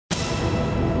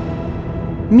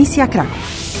Misja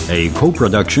Kraków. A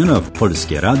co-production of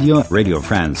Polskie Radio, Radio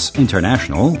France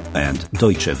International and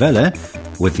Deutsche Welle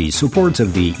with the support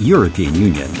of the European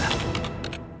Union.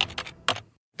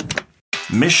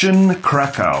 Mission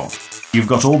Kraków. You've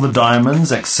got all the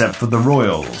diamonds except for the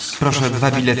royals. Proszę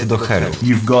 2 bilety do Heru.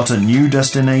 You've got a new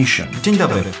destination. Dzień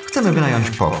dobry. Chcemy wynająć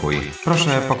pokój.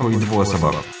 Proszę pokój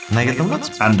 2-osobowy. Na jedną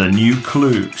noc? And a new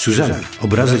clue. Suzanna,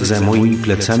 obrazek za moimi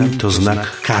plecami to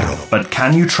znak karo. But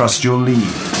can you trust your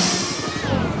lead?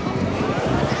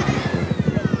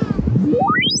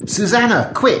 Suzanna,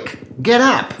 quick, get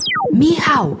up!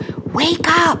 Michał,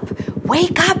 wake up!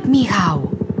 Wake up,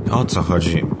 Michał! O co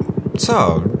chodzi?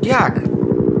 Co? Jak?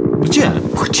 Gdzie?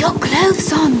 Put your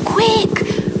clothes on, quick!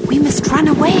 We must run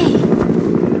away.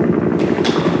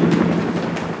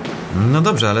 No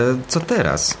dobrze, ale co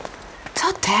teraz? Co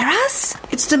teraz?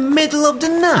 It's the middle of the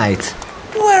night.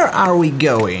 Where are we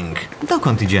going?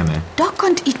 Dokąd idziemy?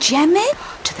 Dokąd idziemy?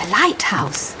 To the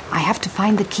lighthouse. I have to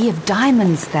find the key of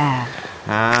diamonds there.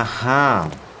 Aha.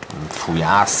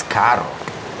 Twoja skaro.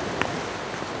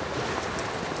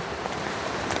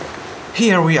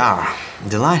 Here we are.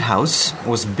 The lighthouse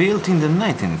was built in the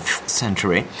 19th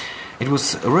century. It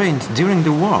was ruined during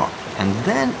the war, and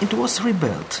then it was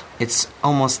rebuilt. It's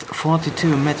almost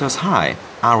 42 meters high.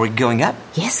 Are we going up?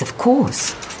 Yes, of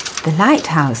course. The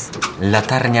lighthouse.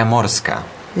 Latarnia morska.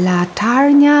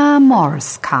 Latarnia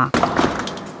morska.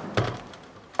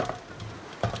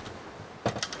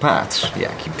 Patrz,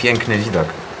 jaki piękny widok.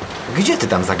 Gdzie ty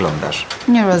tam zaglądasz?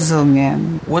 Nie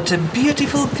rozumiem. What a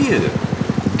beautiful view.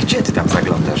 Gdzie ty tam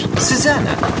zaglądasz?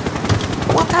 Suzanna,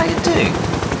 what are you doing?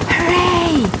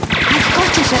 Hooray! I've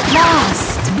got it at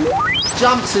last.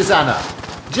 Jump, Suzanna!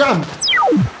 Jump!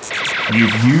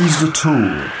 You've used a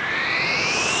tool.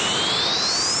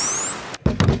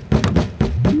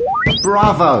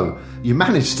 Bravo! You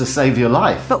managed to save your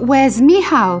life. But where's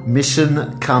Michał?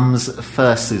 Mission comes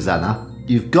first, Suzanna.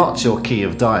 You've got your key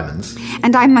of diamonds.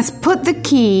 And I must put the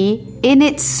key in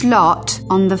its slot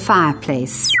on the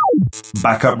fireplace.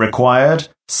 Backup required.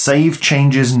 Save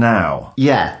changes now.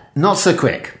 Yeah, not so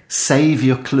quick. Save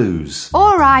your clues.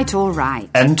 All right, all right.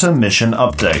 Enter mission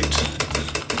update.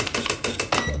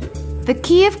 The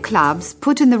key of clubs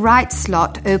put in the right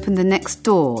slot opened the next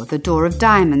door, the door of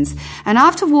diamonds, and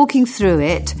after walking through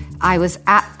it, I was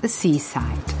at the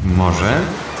seaside. Morze?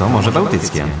 To Morze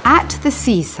Bałtyckie. At the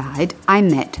seaside, I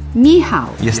met Michał.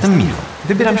 Jestem Michał.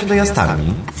 Wybieram się do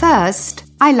jastarni. First,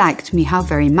 I liked Michał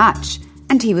very much,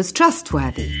 and he was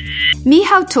trustworthy.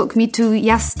 Michał took me to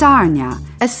Jastarnia,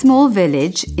 a small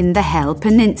village in the Hel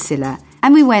Peninsula,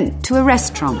 and we went to a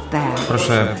restaurant there.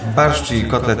 Proszę, barszcz i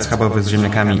kotlet schabowy z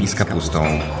ziemniakami i z kapustą.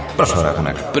 Proszę o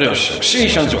rachunek. Proszę,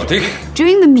 60 złotych.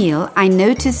 During the meal, I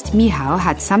noticed Michał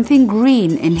had something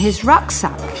green in his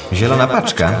rucksack. Zielona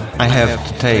paczka. I have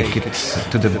to take it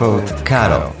to the boat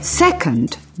Karo.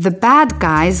 Second, the bad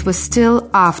guys were still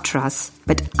after us,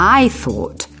 but I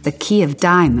thought the key of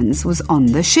diamonds was on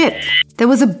the ship. There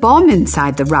was a bomb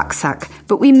inside the rucksack,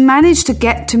 but we managed to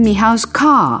get to Michał's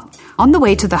car. On the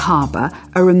way to the harbour,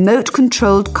 a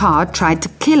remote-controlled car tried to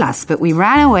kill us, but we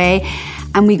ran away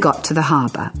and we got to the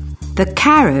harbour. The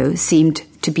Caro seemed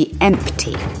to be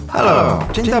empty. Halo,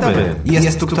 dzień dobry.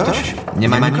 Jest tu ktoś? Nie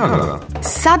ma nikogo.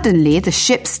 Suddenly, the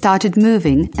ship started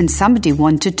moving and somebody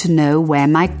wanted to know where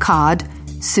my card,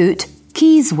 suit,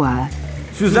 keys were.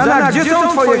 Suzanna, gdzie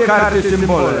są twoje karty,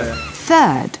 symbole?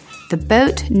 Third, the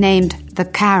boat named the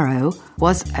Caro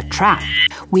was a trap.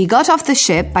 We got off the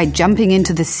ship by jumping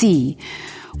into the sea.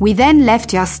 We then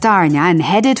left Jastarnia and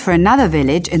headed for another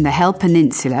village in the Hel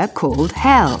Peninsula called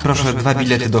Hel. Proszę 2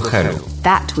 bilety do Heru.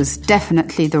 That was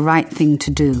definitely the right thing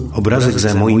to do. Obrazek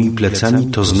za moimi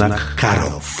plecami to znak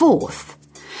karo. Fourth,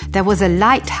 there was a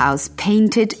lighthouse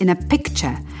painted in a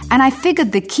picture, and I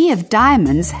figured the key of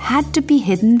diamonds had to be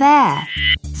hidden there.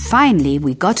 Finally,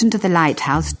 we got into the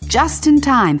lighthouse just in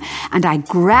time, and I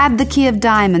grabbed the key of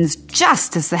diamonds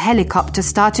just as the helicopter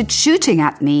started shooting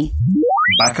at me.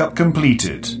 Backup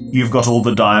completed. You've got all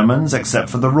the diamonds except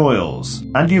for the royals,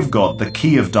 and you've got the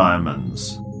key of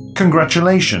diamonds.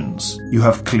 Congratulations, you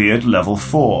have cleared level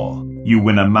 4. You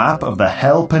win a map of the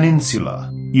Hel Peninsula.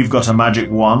 You've got a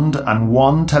magic wand and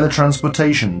 1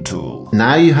 teletransportation tool.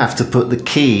 Now you have to put the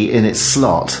key in its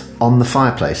slot on the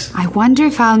fireplace. I wonder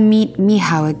if I'll meet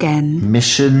Michał again.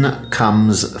 Mission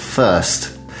comes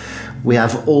first. We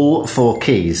have all 4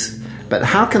 keys, but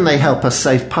how can they help us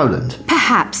save Poland?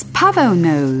 Perhaps Paweł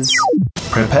knows.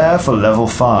 Prepare for level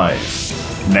 5.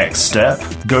 Next step,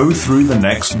 go through the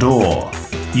next door.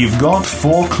 You've got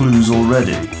 4 clues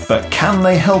already, but can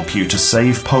they help you to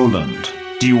save Poland?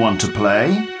 Do you want to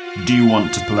play? Do you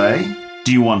want to play?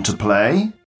 Do you want to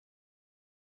play?